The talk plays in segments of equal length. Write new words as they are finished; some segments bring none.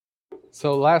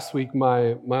So last week,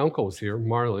 my uncle was here,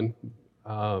 Marlon,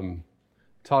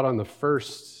 taught on the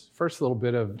first little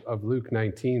bit of Luke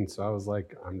 19. So I was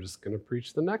like, I'm just going to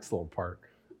preach the next little part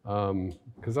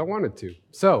because I wanted to.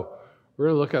 So we're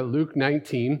going to look at Luke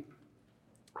 19,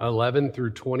 11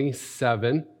 through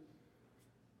 27.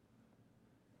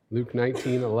 Luke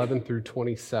 19, 11 through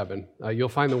 27. You'll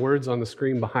find the words on the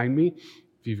screen behind me.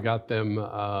 If you've got them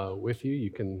with you, you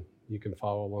can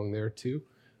follow along there too.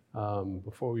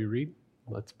 Before we read,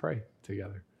 let's pray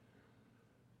together.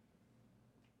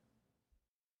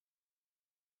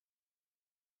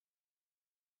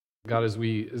 God, as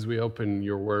we open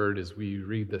your word, as we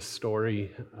read this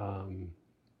story,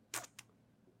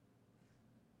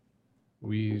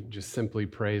 we just simply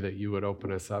pray that you would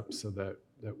open us up so that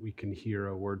we can hear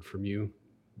a word from you.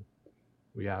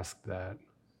 We ask that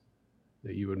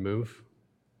you would move.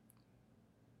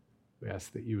 We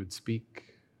ask that you would speak.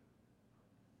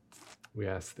 We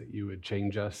ask that you would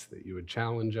change us, that you would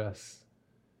challenge us.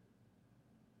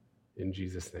 In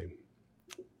Jesus' name,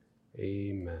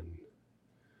 amen.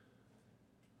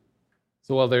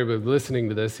 So while they were listening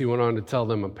to this, he went on to tell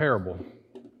them a parable.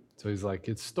 So he's like,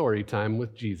 it's story time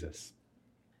with Jesus.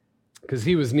 Because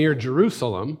he was near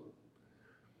Jerusalem,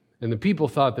 and the people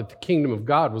thought that the kingdom of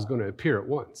God was going to appear at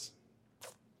once.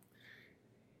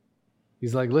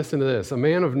 He's like, listen to this. A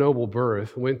man of noble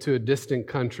birth went to a distant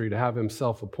country to have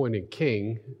himself appointed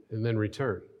king and then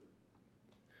return.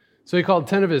 So he called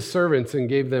 10 of his servants and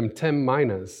gave them 10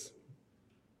 minas.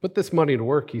 Put this money to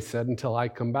work, he said, until I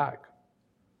come back.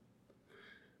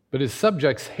 But his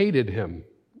subjects hated him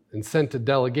and sent a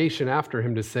delegation after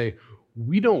him to say,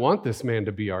 we don't want this man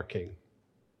to be our king.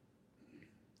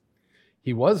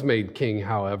 He was made king,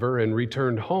 however, and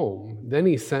returned home. Then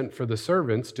he sent for the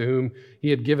servants to whom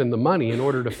he had given the money in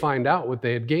order to find out what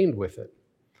they had gained with it.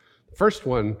 The first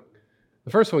one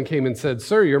came and said,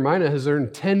 Sir, your mina has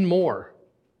earned 10 more.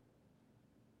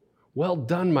 Well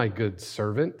done, my good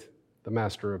servant, the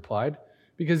master replied,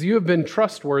 because you have been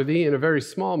trustworthy in a very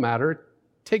small matter.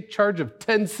 Take charge of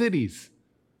 10 cities.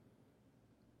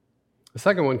 The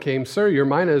second one came, Sir, your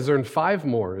mina has earned 5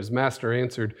 more. His master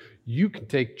answered, you can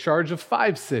take charge of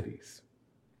 5 cities.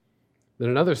 Then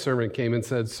another servant came and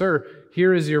said, Sir,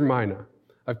 here is your mina.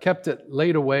 I've kept it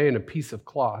laid away in a piece of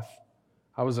cloth.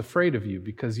 I was afraid of you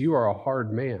because you are a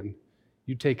hard man.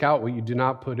 You take out what you do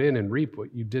not put in and reap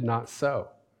what you did not sow.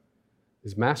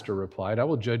 His master replied, I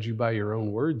will judge you by your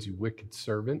own words, you wicked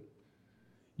servant.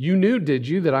 You knew, did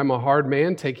you, that I'm a hard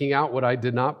man, taking out what I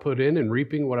did not put in and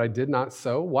reaping what I did not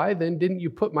sow? Why then didn't you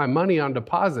put my money on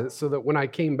deposit so that when I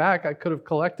came back, I could have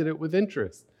collected it with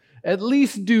interest? At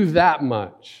least do that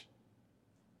much.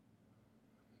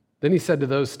 Then he said to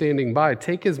those standing by,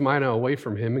 take his mina away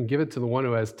from him and give it to the one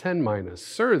who has 10 minas.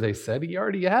 Sir, they said, he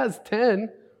already has 10.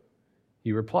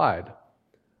 He replied,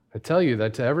 I tell you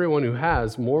that to everyone who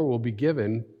has, more will be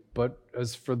given, but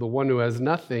as for the one who has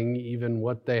nothing, even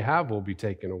what they have will be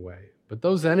taken away. But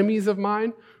those enemies of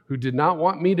mine who did not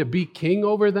want me to be king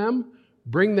over them,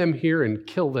 bring them here and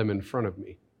kill them in front of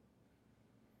me.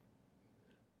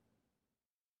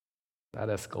 That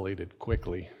escalated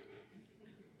quickly.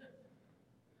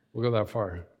 We'll go that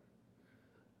far.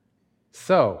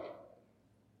 So,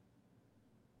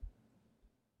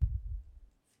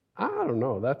 I don't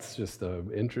know. That's just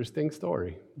an interesting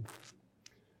story,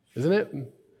 isn't it?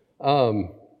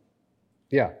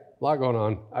 Yeah, a lot going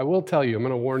on. I will tell you, I'm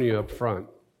going to warn you up front,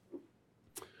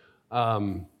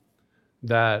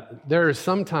 that there are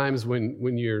some times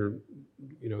when you're,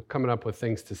 coming up with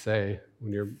things to say,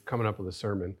 when you're coming up with a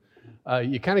sermon,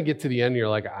 you kind of get to the end and you're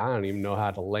like, I don't even know how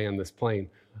to land this plane.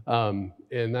 And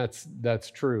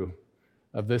that's true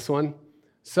of this one.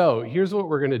 So here's what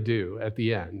we're going to do at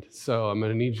the end. So I'm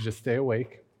going to need you to stay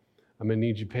awake. I'm going to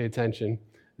need you to pay attention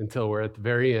until we're at the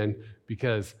very end,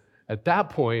 because at that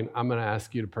point, I'm going to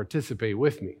ask you to participate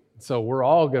with me. So we're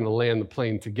all going to land the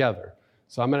plane together.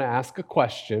 So I'm going to ask a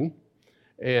question,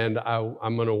 and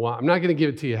I'm not going to give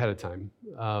it to you ahead of time,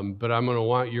 but I'm going to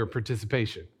want your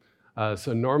participation.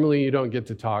 So normally you don't get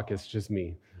to talk; it's just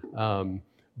me.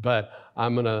 But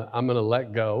I'm gonna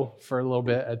let go for a little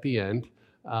bit at the end.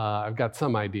 I've got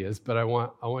some ideas, but I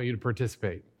want you to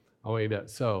participate.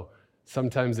 So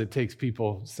sometimes it takes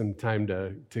people some time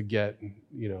to get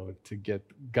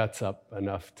guts up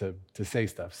enough to say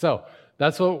stuff. So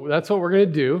that's what we're going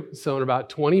to do. So in about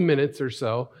 20 minutes or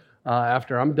so,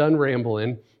 after I'm done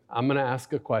rambling, I'm going to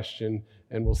ask a question,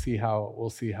 and we'll see how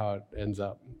it ends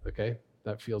up. Okay,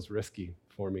 that feels risky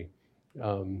for me.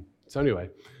 So anyway,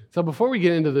 before we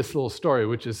get into this little story,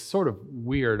 which is sort of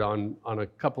weird on a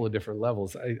couple of different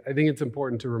levels, I think it's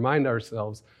important to remind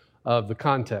ourselves of the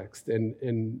context.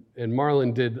 And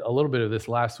Marlon did a little bit of this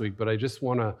last week, but I just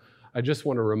want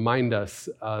to remind us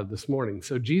this morning.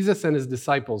 So Jesus and his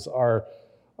disciples are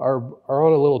on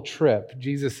a little trip.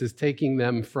 Jesus is taking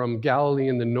them from Galilee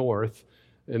in the north,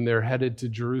 and they're headed to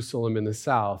Jerusalem in the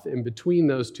south. In between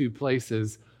those two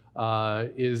places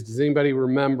does anybody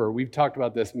remember? We've talked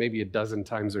about this maybe a dozen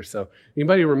times or so.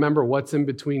 Anybody remember what's in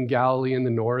between Galilee in the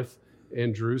north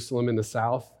and Jerusalem in the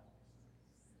south?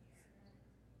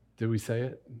 Did we say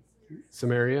it?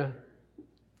 Samaria?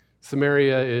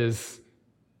 Samaria is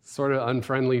sort of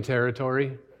unfriendly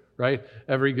territory, right?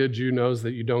 Every good Jew knows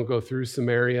that you don't go through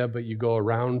Samaria, but you go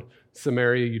around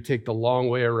Samaria. You take the long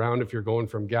way around if you're going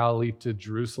from Galilee to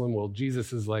Jerusalem. Well,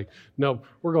 Jesus is like, nope,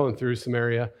 we're going through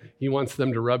Samaria. He wants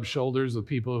them to rub shoulders with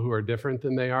people who are different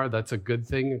than they are. That's a good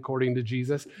thing, according to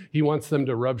Jesus. He wants them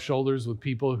to rub shoulders with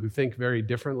people who think very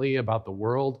differently about the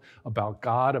world, about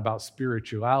God, about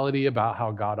spirituality, about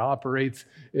how God operates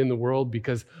in the world,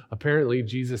 because apparently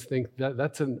Jesus thinks that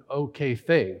that's an okay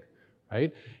thing,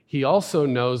 right? He also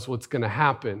knows what's going to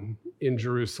happen in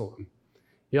Jerusalem.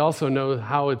 He also knows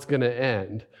how it's going to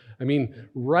end. I mean,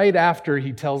 right after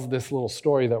he tells this little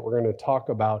story that we're going to talk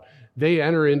about, they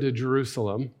enter into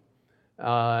Jerusalem,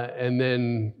 and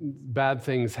then bad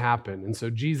things happen. And so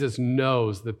Jesus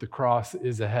knows that the cross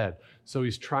is ahead. So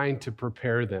he's trying to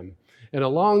prepare them. And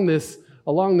along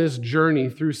this journey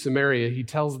through Samaria, he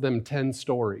tells them 10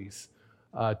 stories,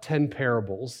 10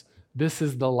 parables. This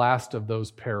is the last of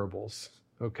those parables,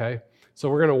 okay? So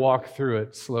we're going to walk through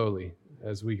it slowly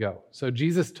as we go. So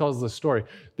Jesus tells the story.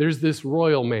 There's this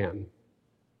royal man.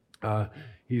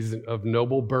 He's of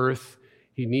noble birth.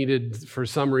 He needed, for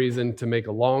some reason, to make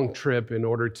a long trip in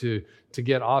order to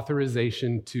get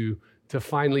authorization to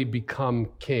finally become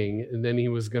king, and then he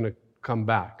was going to come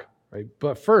back, right?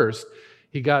 But first,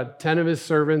 he got 10 of his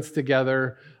servants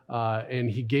together,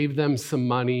 and he gave them some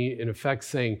money, in effect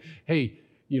saying, hey,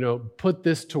 put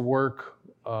this to work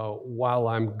while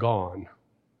I'm gone.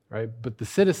 Right? But the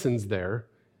citizens there,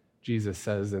 Jesus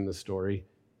says in the story,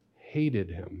 hated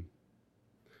him.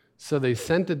 So they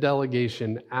sent a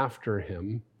delegation after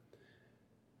him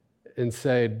and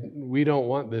said, we don't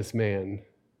want this man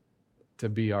to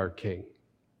be our king.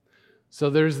 So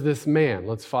there's this man.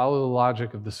 Let's follow the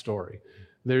logic of the story.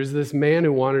 There's this man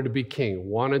who wanted to be king,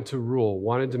 wanted to rule,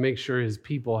 wanted to make sure his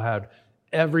people had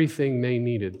everything they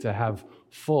needed to have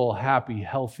full, happy,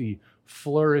 healthy,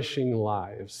 flourishing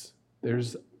lives.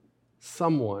 There's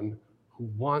someone who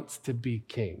wants to be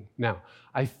king. Now,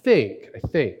 I think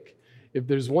if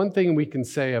there's one thing we can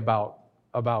say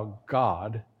about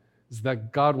God, is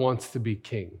that God wants to be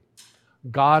king.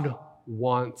 God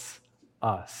wants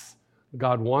us.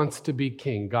 God wants to be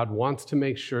king. God wants to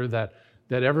make sure that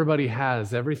everybody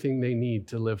has everything they need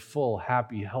to live full,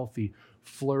 happy, healthy,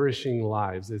 flourishing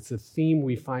lives. It's a theme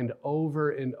we find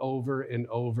over and over and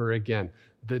over again.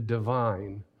 The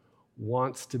divine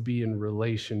wants to be in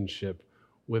relationship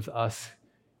with us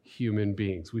human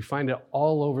beings. We find it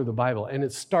all over the Bible, and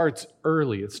it starts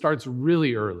early. It starts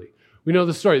really early. We know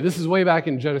the story. This is way back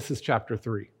in Genesis chapter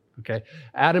 3, okay?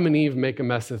 Adam and Eve make a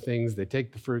mess of things. They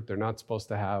take the fruit they're not supposed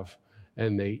to have,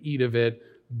 and they eat of it.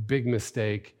 Big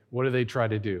mistake. What do they try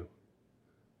to do?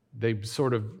 They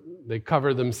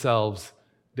cover themselves.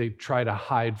 They try to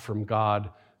hide from God.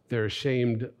 They're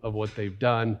ashamed of what they've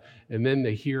done, and then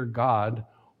they hear God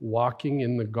walking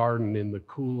in the garden in the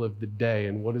cool of the day.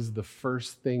 And what is the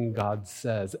first thing God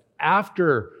says?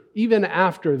 Even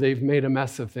after they've made a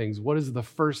mess of things, what is the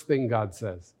first thing God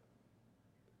says?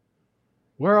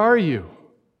 Where are you?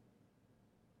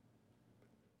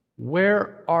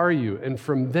 Where are you? And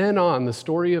from then on, the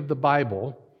story of the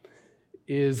Bible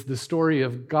is the story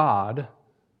of God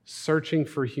searching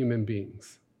for human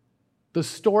beings. The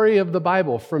story of the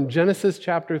Bible from Genesis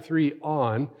chapter 3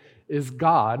 on is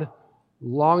God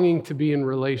longing to be in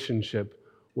relationship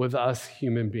with us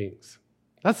human beings.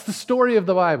 That's the story of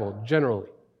the Bible, generally.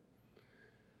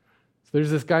 So there's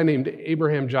this guy named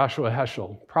Abraham Joshua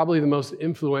Heschel, probably the most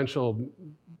influential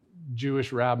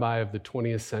Jewish rabbi of the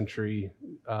 20th century.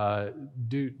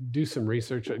 Do some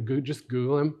research. Just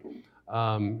Google him.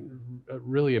 A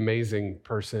really amazing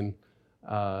person.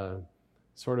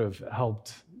 Sort of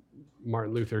helped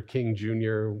Martin Luther King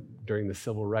Jr. during the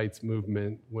civil rights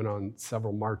movement, went on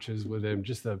several marches with him,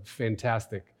 just a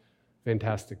fantastic,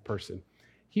 fantastic person.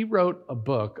 He wrote a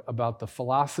book about the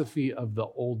philosophy of the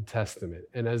Old Testament.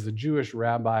 And as a Jewish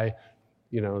rabbi,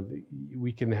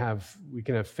 we can have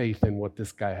faith in what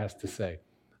this guy has to say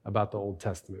about the Old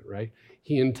Testament, right?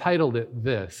 He entitled it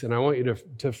this, and I want you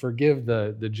to forgive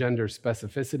the gender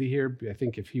specificity here. I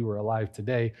think if he were alive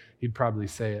today, he'd probably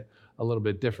say it a little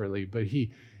bit differently, but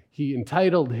he He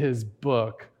entitled his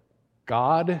book,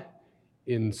 God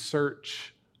in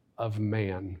Search of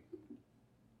Man.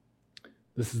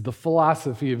 This is the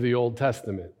philosophy of the Old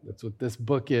Testament. That's what this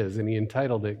book is, and he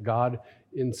entitled it, God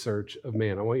in Search of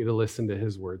Man. I want you to listen to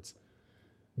his words.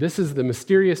 This is the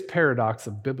mysterious paradox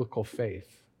of biblical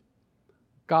faith.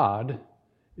 God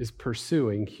is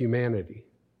pursuing humanity.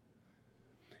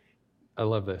 I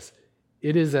love this.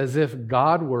 It is as if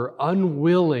God were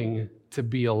unwilling to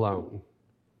be alone,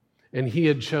 and he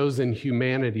had chosen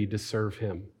humanity to serve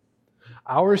him.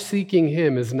 Our seeking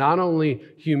him is not only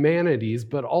humanity's,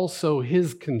 but also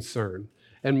his concern,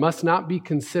 and must not be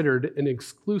considered an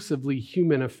exclusively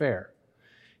human affair.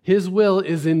 His will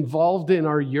is involved in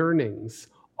our yearnings.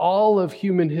 All of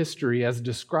human history, as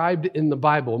described in the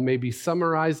Bible, may be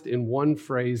summarized in one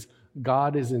phrase: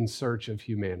 God is in search of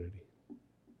humanity.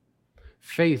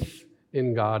 Faith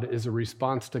in God is a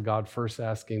response to God first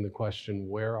asking the question,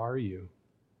 where are you?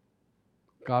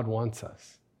 God wants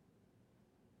us.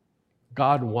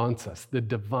 God wants us. The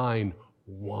divine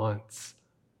wants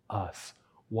us,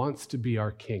 wants to be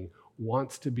our king,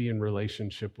 wants to be in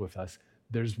relationship with us.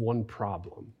 There's one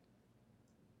problem.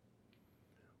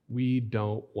 We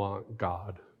don't want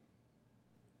God.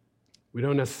 We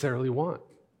don't necessarily want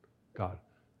God.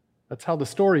 That's how the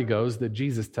story goes that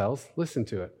Jesus tells. Listen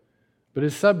to it. But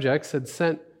his subjects had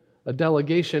sent a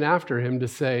delegation after him to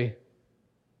say,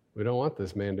 we don't want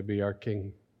this man to be our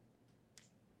king.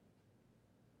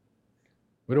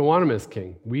 We don't want him as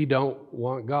king. We don't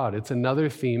want God. It's another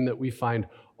theme that we find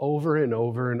over and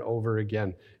over and over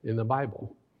again in the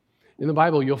Bible. In the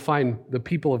Bible, you'll find the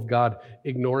people of God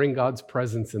ignoring God's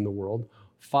presence in the world,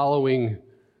 following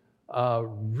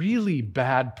really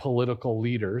bad political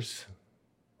leaders.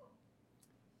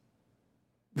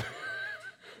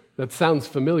 That sounds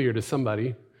familiar to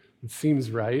somebody. It seems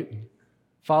right.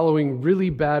 Following really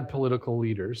bad political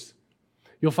leaders.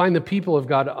 You'll find the people of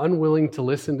God unwilling to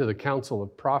listen to the counsel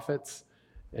of prophets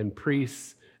and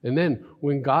priests. And then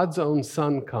when God's own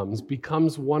Son comes,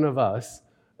 becomes one of us,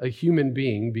 a human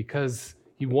being, because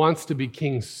he wants to be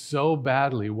king so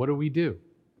badly, what do?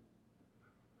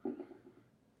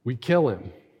 We kill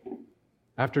him.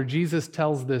 After Jesus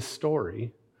tells this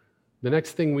story, the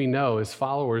next thing we know is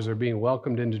followers are being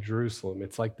welcomed into Jerusalem.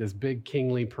 It's like this big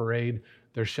kingly parade.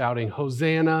 They're shouting,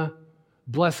 Hosanna,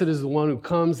 blessed is the one who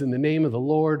comes in the name of the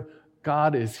Lord.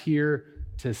 God is here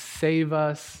to save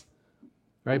us.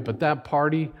 Right? But that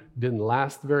party didn't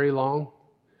last very long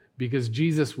because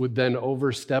Jesus would then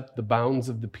overstep the bounds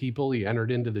of the people. He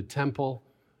entered into the temple.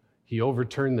 He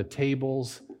overturned the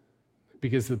tables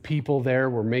because the people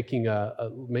there were making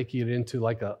it into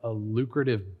like a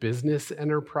lucrative business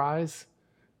enterprise,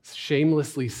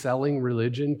 shamelessly selling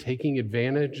religion, taking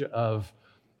advantage of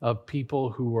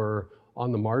people who were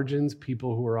on the margins,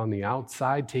 people who were on the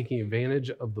outside, taking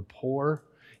advantage of the poor.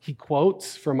 He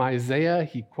quotes from Isaiah,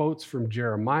 he quotes from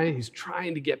Jeremiah. He's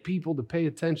trying to get people to pay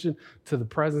attention to the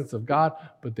presence of God,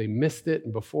 but they missed it,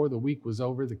 and before the week was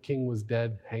over, the king was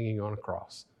dead, hanging on a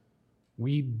cross.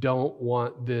 We don't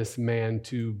want this man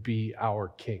to be our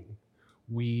king.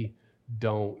 We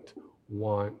don't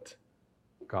want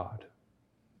God.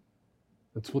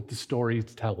 That's what the story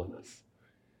is telling us.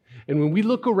 And when we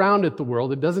look around at the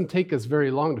world, it doesn't take us very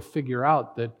long to figure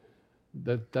out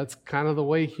that's kind of the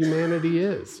way humanity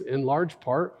is. In large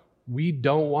part, we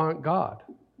don't want God.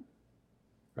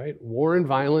 Right? War and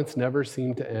violence never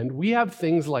seem to end. We have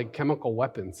things like chemical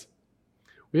weapons.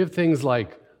 We have things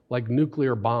like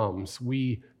nuclear bombs.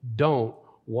 We don't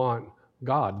want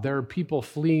God. There are people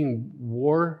fleeing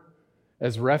war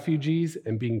as refugees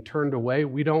and being turned away.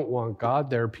 We don't want God.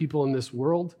 There are people in this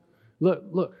world.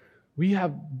 Look,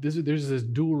 there's this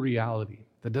dual reality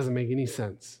that doesn't make any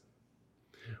sense.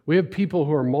 We have people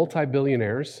who are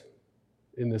multi-billionaires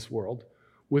in this world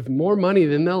with more money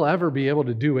than they'll ever be able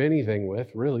to do anything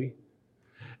with, really.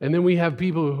 And then we have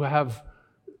people who have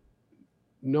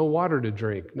no water to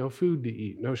drink, no food to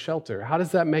eat, no shelter. How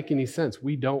does that make any sense?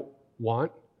 We don't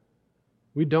want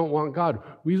God.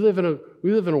 We live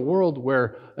in a world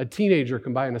where a teenager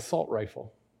can buy an assault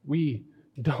rifle. We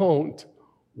don't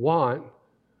want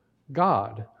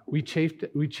God. We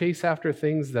chase after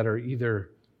things that are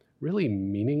either really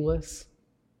meaningless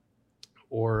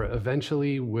or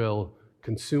eventually will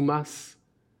consume us.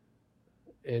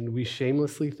 And we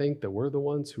shamelessly think that we're the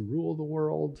ones who rule the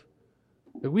world.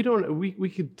 We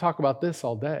could talk about this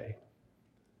all day.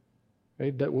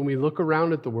 Right? That when we look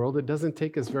around at the world, it doesn't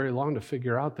take us very long to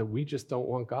figure out that we just don't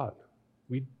want God.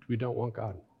 We don't want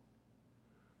God.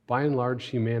 By and large,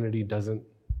 humanity doesn't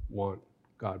want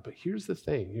God. But here's the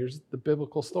thing. Here's the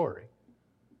biblical story.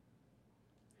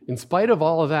 In spite of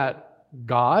all of that,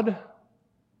 God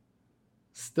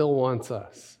still wants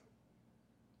us.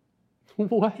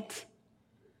 What?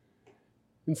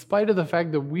 In spite of the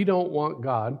fact that we don't want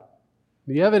God,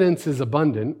 the evidence is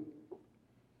abundant,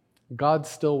 God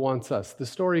still wants us. The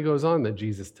story goes on that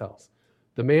Jesus tells.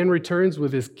 The man returns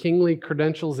with his kingly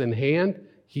credentials in hand.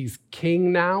 He's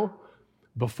king now.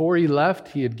 Before he left,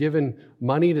 he had given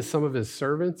money to some of his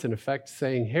servants, in effect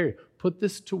saying, hey, put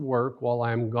this to work while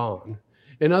I'm gone.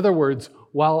 In other words,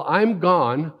 while I'm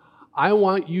gone, I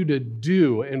want you to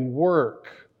do and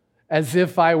work as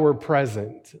if I were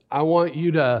present. I want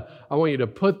you to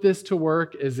put this to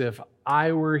work as if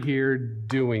I were here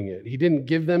doing it. He didn't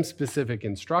give them specific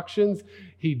instructions.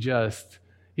 He just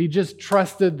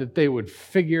trusted that they would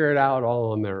figure it out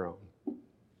all on their own.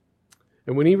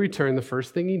 And when he returned, the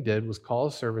first thing he did was call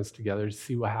his servants together to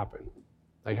see what happened.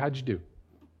 Like, how'd you do?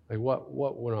 Like, what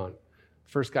went on?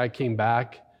 First guy came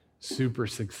back, super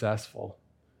successful,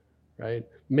 right?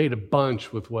 Made a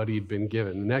bunch with what he'd been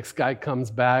given. The next guy comes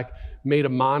back, made a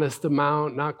modest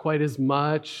amount, not quite as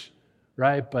much,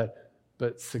 right? But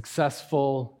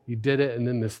successful. He did it. And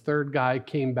then this third guy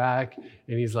came back,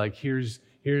 and he's like, here's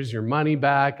your money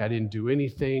back. I didn't do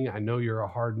anything. I know you're a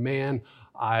hard man.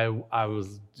 I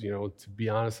was, to be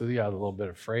honest with you, I was a little bit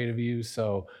afraid of you,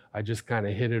 so I just kind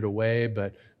of hid it away.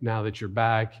 But now that you're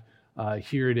back,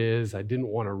 here it is. I didn't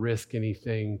want to risk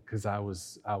anything because I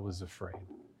was afraid.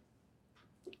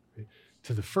 Okay.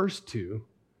 To the first two,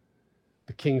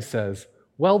 the king says,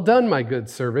 well done, my good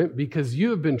servant, because you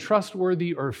have been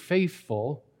trustworthy or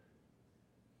faithful.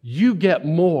 You get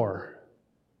more.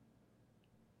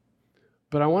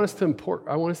 But I want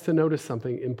us to notice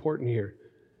something important here.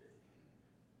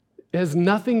 It has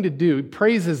nothing to do,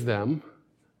 praises them,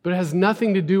 but it has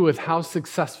nothing to do with how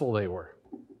successful they were.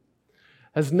 It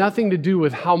has nothing to do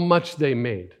with how much they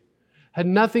made. It had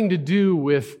nothing to do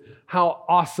with how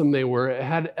awesome they were. It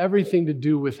had everything to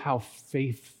do with how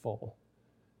faithful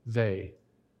they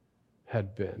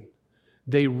had been.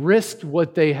 They risked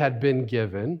what they had been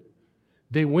given.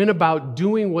 They went about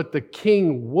doing what the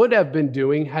king would have been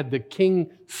doing had the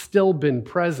king still been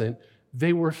present.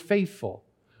 They were faithful.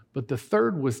 But the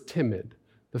third was timid.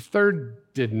 The third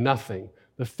did nothing.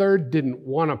 The third didn't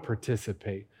want to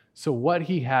participate. So what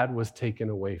he had was taken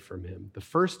away from him. The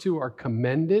first two are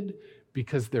commended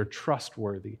because they're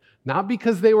trustworthy, not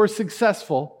because they were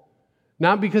successful,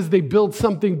 not because they built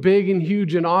something big and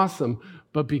huge and awesome,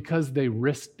 but because they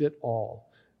risked it all.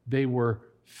 They were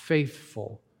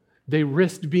faithful. They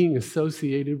risked being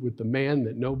associated with the man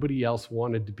that nobody else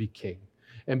wanted to be king.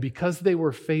 And because they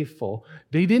were faithful,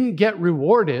 they didn't get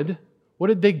rewarded. What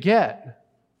did they get?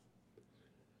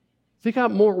 They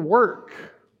got more work,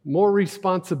 more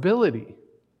responsibility.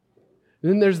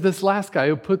 And then there's this last guy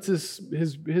who puts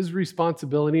his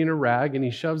responsibility in a rag and he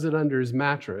shoves it under his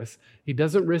mattress. He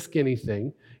doesn't risk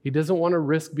anything. He doesn't want to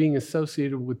risk being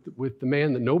associated with the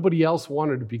man that nobody else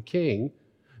wanted to be king.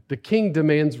 The king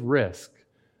demands risk.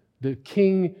 The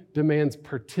king demands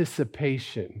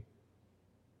participation.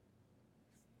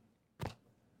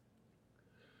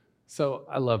 So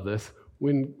I love this.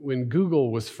 When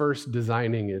Google was first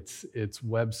designing its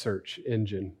web search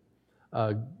engine,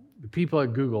 the people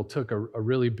at Google took a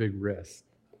really big risk.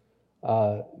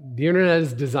 The internet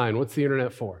is designed. What's the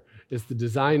internet for? It's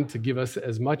designed to give us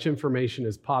as much information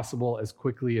as possible, as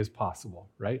quickly as possible,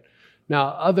 right? Now,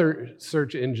 other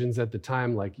search engines at the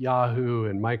time, like Yahoo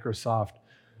and Microsoft,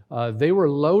 they were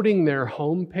loading their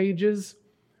home pages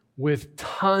with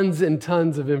tons and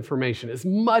tons of information, as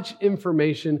much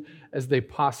information as they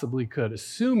possibly could,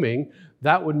 assuming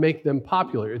that would make them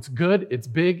popular. It's good, it's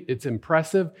big, it's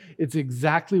impressive, it's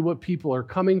exactly what people are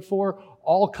coming for,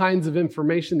 all kinds of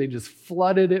information. They just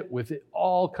flooded it with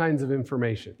all kinds of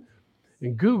information.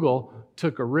 And Google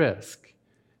took a risk.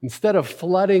 Instead of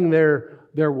flooding their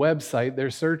website, their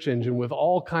search engine, with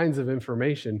all kinds of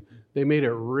information, they made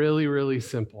it really, really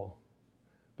simple.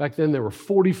 Back then, there were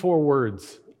 44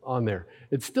 words on there.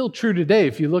 It's still true today.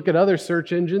 If you look at other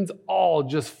search engines, all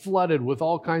just flooded with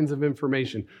all kinds of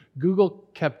information. Google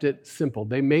kept it simple.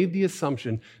 They made the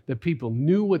assumption that people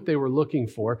knew what they were looking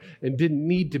for and didn't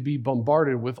need to be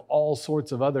bombarded with all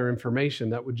sorts of other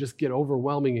information that would just get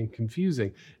overwhelming and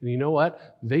confusing. And you know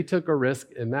what? They took a risk,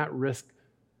 and that risk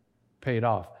paid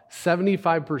off.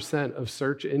 75% of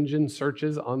search engine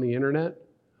searches on the internet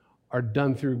are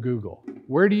done through Google.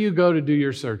 Where do you go to do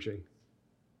your searching?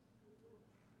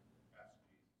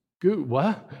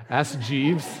 What? Ask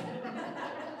Jeeves.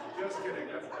 Just kidding.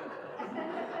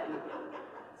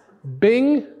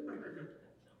 Bing?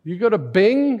 You go to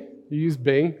Bing? You use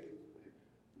Bing?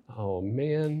 Oh,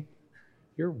 man.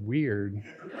 You're weird.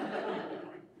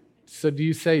 So do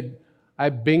you say, I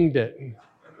binged it?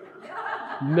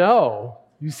 No.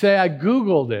 You say, I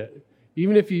Googled it.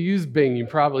 Even if you use Bing, you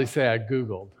probably say, I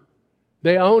Googled.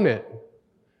 They own it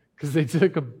because they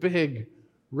took a big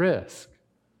risk,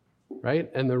 right?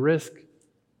 And the risk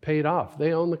paid off.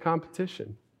 They own the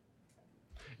competition.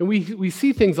 And we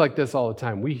see things like this all the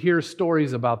time. We hear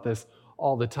stories about this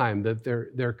all the time, that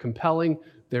they're compelling,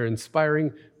 they're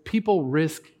inspiring. People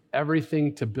risk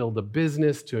everything to build a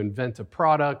business, to invent a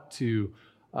product, to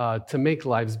make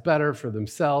lives better for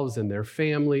themselves and their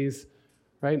families,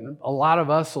 right? A lot of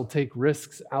us will take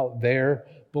risks out there,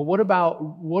 but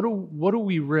what do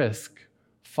we risk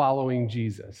following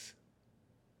Jesus?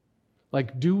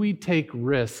 Like, do we take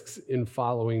risks in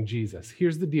following Jesus?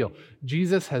 Here's the deal.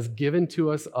 Jesus has given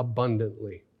to us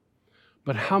abundantly,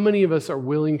 but how many of us are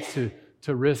willing to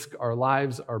risk our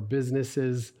lives, our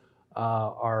businesses,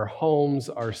 our homes,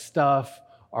 our stuff,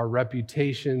 our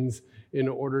reputations in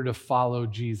order to follow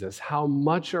Jesus? How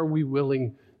much are we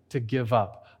willing to give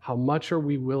up? How much are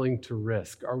we willing to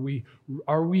risk? Are we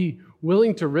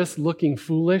willing to risk looking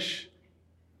foolish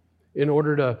in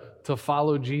order to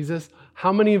follow Jesus?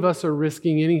 How many of us are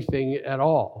risking anything at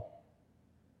all?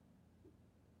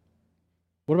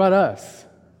 What about us?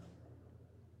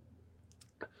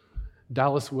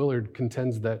 Dallas Willard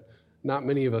contends that not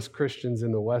many of us Christians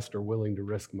in the West are willing to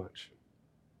risk much.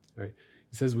 Right?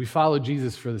 He says we follow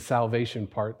Jesus for the salvation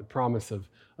part, the promise of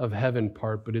heaven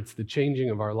part, but it's the changing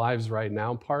of our lives right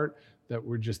now part that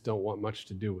we just don't want much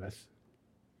to do with.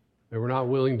 And we're not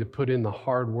willing to put in the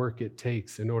hard work it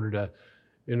takes in order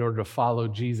to follow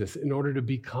Jesus, in order to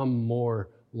become more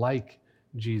like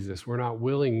Jesus. We're not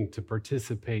willing to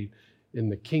participate in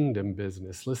the kingdom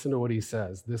business. Listen to what he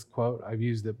says. This quote, I've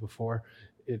used it before.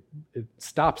 It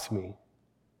stops me.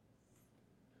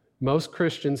 Most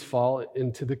Christians fall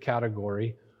into the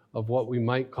category of what we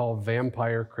might call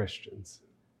vampire Christians.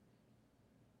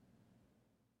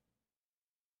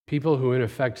 People who in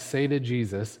effect say to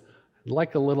Jesus, I'd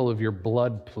like a little of your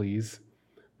blood, please,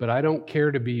 but I don't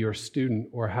care to be your student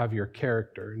or have your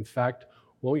character. In fact,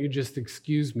 won't you just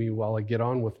excuse me while I get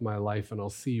on with my life and I'll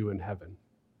see you in heaven?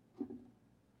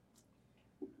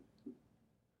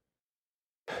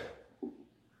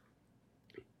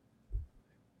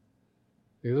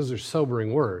 Those are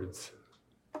sobering words.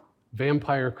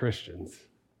 Vampire Christians.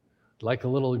 I'd like a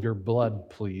little of your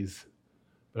blood, please,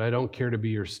 but I don't care to be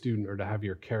your student or to have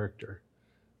your character.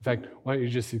 In fact, why don't you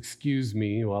just excuse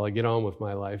me while I get on with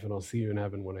my life and I'll see you in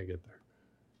heaven when I get there.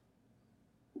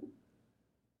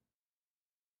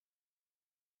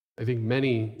 I think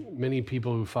many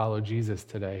people who follow Jesus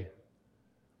today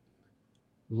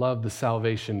love the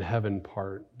salvation heaven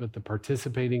part, but the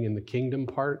participating in the kingdom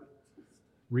part,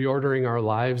 reordering our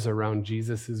lives around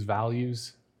Jesus'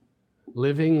 values,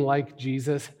 living like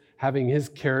Jesus, having his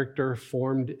character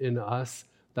formed in us,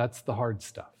 that's the hard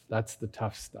stuff. That's the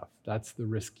tough stuff. That's the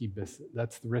risky business.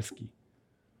 That's the risky.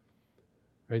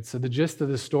 Right? So the gist of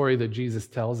the story that Jesus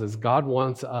tells is God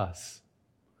wants us,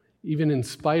 even in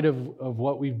spite of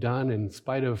what we've done, in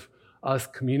spite of us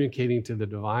communicating to the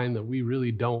divine that we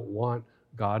really don't want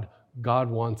God, God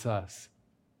wants us.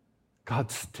 God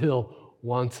still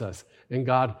wants us. And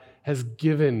God has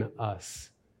given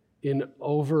us in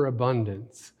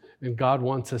overabundance. And God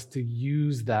wants us to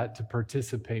use that to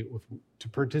participate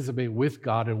with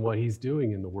God in what he's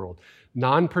doing in the world.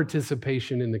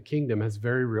 Non-participation in the kingdom has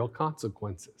very real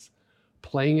consequences.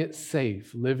 Playing it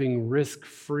safe, living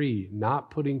risk-free,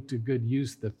 not putting to good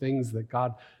use the things that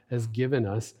God has given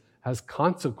us has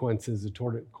consequences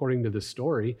according to the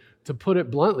story. To put it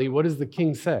bluntly, what does the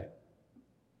king say?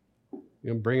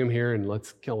 Bring him here and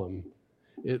let's kill him.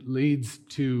 It leads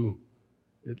to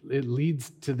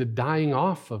the dying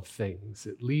off of things.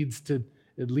 It leads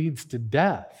to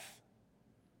death.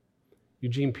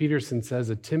 Eugene Peterson says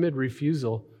a timid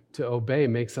refusal to obey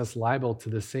makes us liable to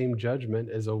the same judgment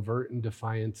as overt and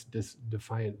defiant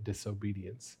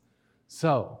disobedience.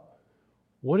 So,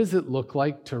 what does it look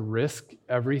like to risk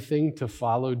everything to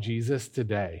follow Jesus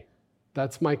today?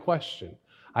 That's my question.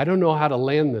 I don't know how to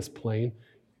land this plane.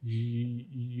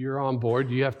 You're on board.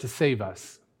 You have to save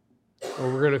us,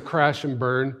 or we're going to crash and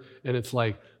burn. And it's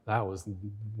like, that was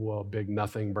a big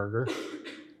nothing burger.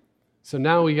 So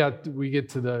now we get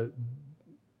to the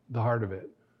heart of it.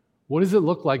 What does it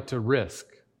look like to risk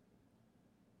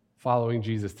following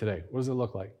Jesus today? What does it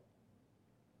look like?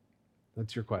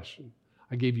 That's your question.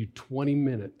 I gave you 20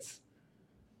 minutes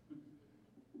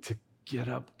to get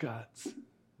up guts.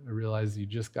 I realize you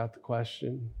just got the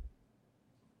question.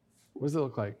 What does it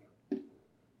look like?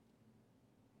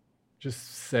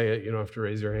 Just say it. You don't have to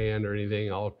raise your hand or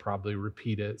anything. I'll probably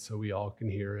repeat it so we all can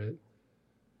hear it.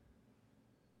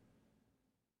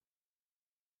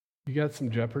 You got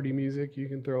some Jeopardy music you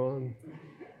can throw on?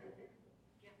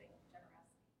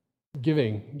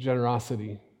 Giving,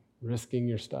 generosity, risking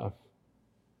your stuff.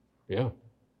 Yeah.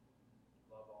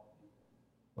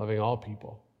 Loving all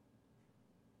people.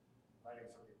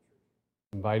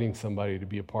 Inviting somebody to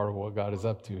be a part of what God is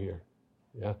up to here.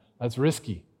 Yeah, that's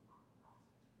risky.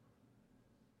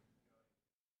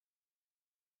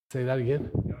 Say that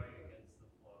again.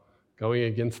 Going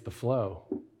against the flow.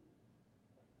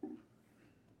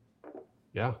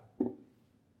 Yeah.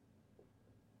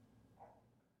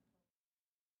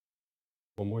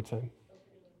 One more time.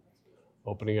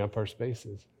 Opening up our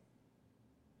spaces.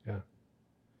 Yeah.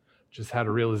 Just had a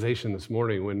realization this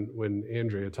morning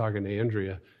when talking to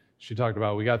Andrea, she talked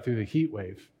about we got through the heat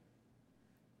wave,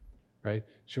 right?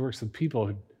 She works with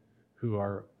people who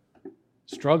are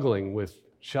struggling with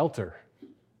shelter.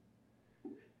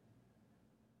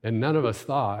 And none of us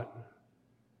thought,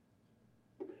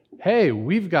 hey,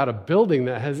 we've got a building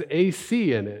that has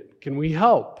AC in it. Can we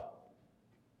help?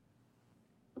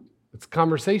 It's a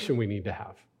conversation we need to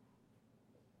have.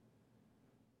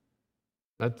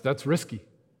 That's risky.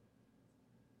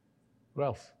 What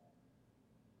else?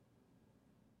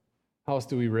 How else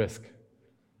do we risk?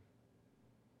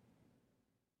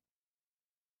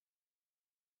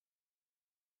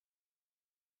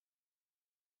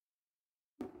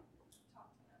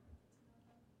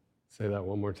 Say that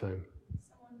one more time.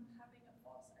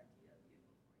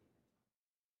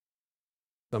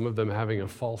 Some of them having a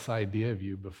false idea of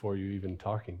you before you even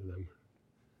talking to them.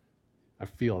 I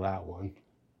feel that one.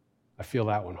 I feel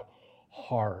that one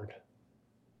hard.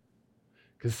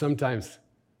 Because sometimes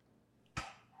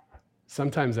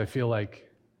I feel like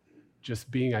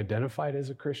just being identified as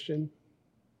a Christian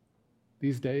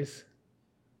these days,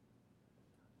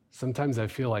 sometimes I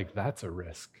feel like that's a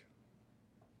risk.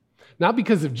 Not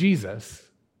because of Jesus,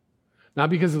 not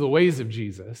because of the ways of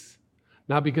Jesus,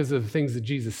 not because of the things that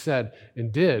Jesus said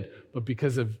and did, but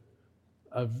because of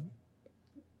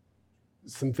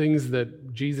some things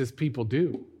that Jesus people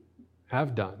do,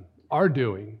 have done, are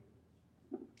doing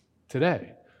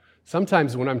today.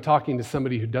 Sometimes when I'm talking to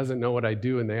somebody who doesn't know what I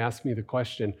do and they ask me the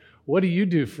question, what do you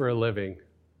do for a living?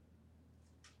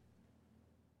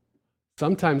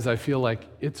 Sometimes I feel like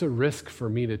it's a risk for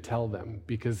me to tell them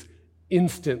because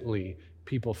instantly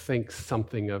people think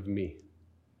something of me.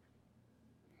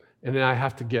 And then I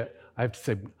have to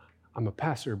say, I'm a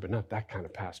pastor, but not that kind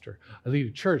of pastor. I lead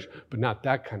a church, but not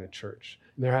that kind of church.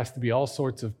 And there has to be all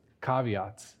sorts of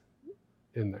caveats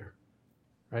in there,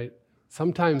 right?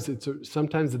 Sometimes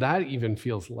that even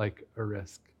feels like a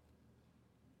risk,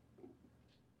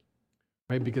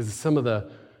 right? Because some of the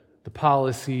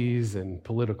policies and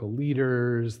political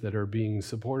leaders that are being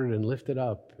supported and lifted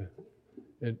up,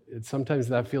 it sometimes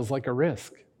that feels like a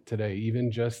risk today,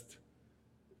 even just,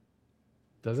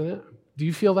 doesn't it? Do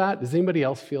you feel that? Does anybody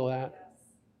else feel that?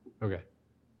 Okay.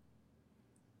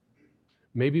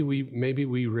 Maybe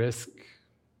we risk.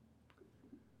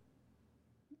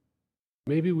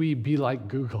 Maybe we be like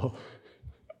Google.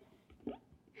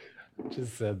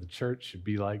 Just said the church should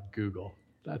be like Google.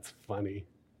 That's funny.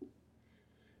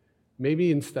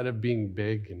 Maybe instead of being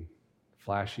big and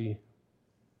flashy,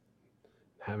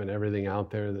 having everything out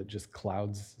there that just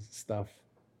clouds stuff,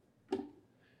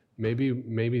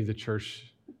 maybe the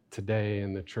church today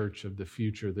and the church of the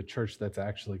future, the church that's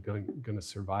actually going to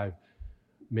survive,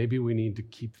 maybe we need to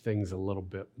keep things a little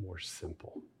bit more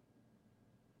simple.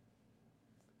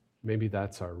 Maybe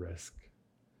that's our risk.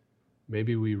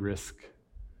 Maybe we risk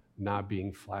not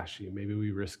being flashy. Maybe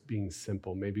we risk being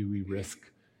simple. Maybe we risk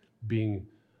being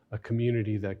a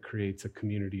community that creates a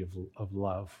community of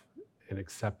love and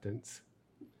acceptance.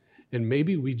 And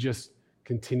maybe we just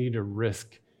continue to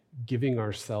risk giving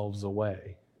ourselves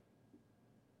away.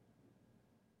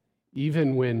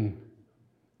 Even when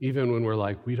we're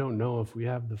like, we don't know if we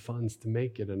have the funds to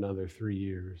make it another 3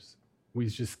 years, we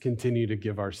just continue to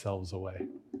give ourselves away.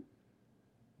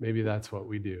 Maybe that's what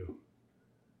we do.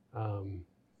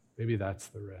 Maybe that's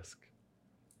the risk.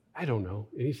 I don't know.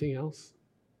 Anything else?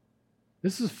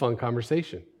 This is a fun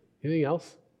conversation. Anything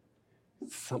else?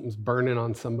 Something's burning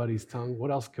on somebody's tongue.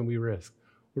 What else can we risk?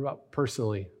 What about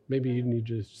personally? Maybe you need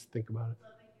to just think about it.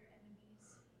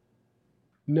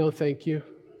 No, thank you.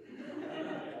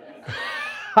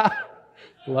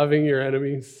 Loving your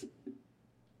enemies.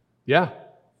 Yeah.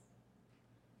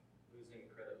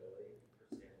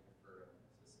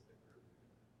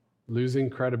 Losing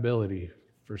credibility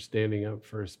for standing up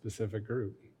for a specific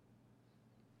group.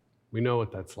 We know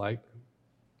what that's like.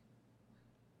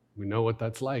 We know what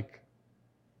that's like.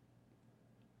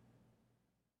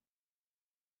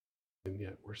 And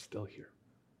yet we're still here.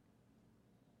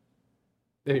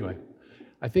 Anyway,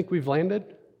 I think we've landed.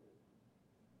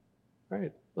 All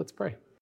right, let's pray.